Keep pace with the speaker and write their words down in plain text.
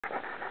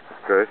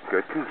Good,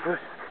 good.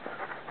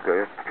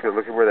 Good. Good.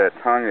 Look at where that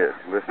tongue is.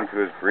 Listen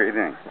to his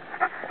breathing.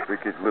 We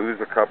could lose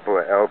a couple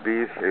of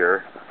LBs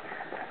here.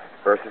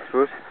 Ursus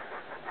L.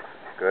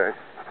 Good.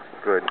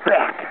 Good.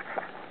 Back.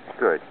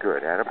 Good,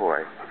 good.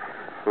 Attaboy.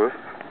 Foos.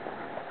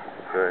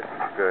 Good,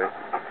 good.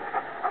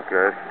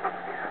 Good.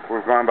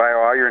 We're going by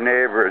all your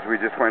neighbors. We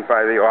just went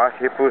by the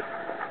Aussie Foos.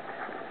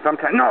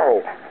 Sometimes,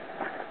 no!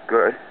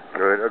 Good,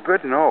 good. A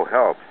good no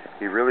helps.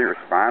 He really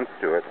responds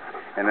to it.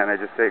 And then I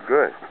just say,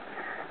 good,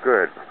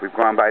 good. We've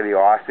gone by the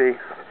Aussie.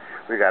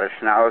 We got a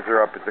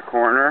Schnauzer up at the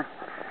corner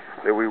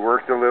that we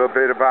worked a little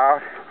bit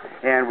about.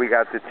 And we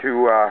got the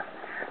two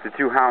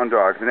hound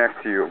dogs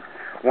next to you.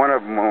 One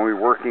of them, when we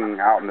were working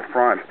out in the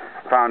front,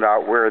 found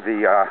out where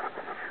the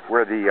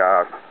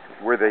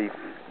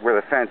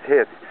fence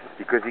hits,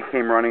 because he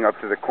came running up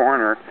to the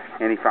corner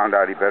and he found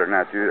out he better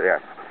not do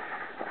that.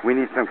 We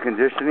need some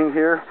conditioning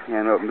here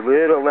and a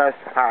little less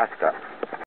pasta.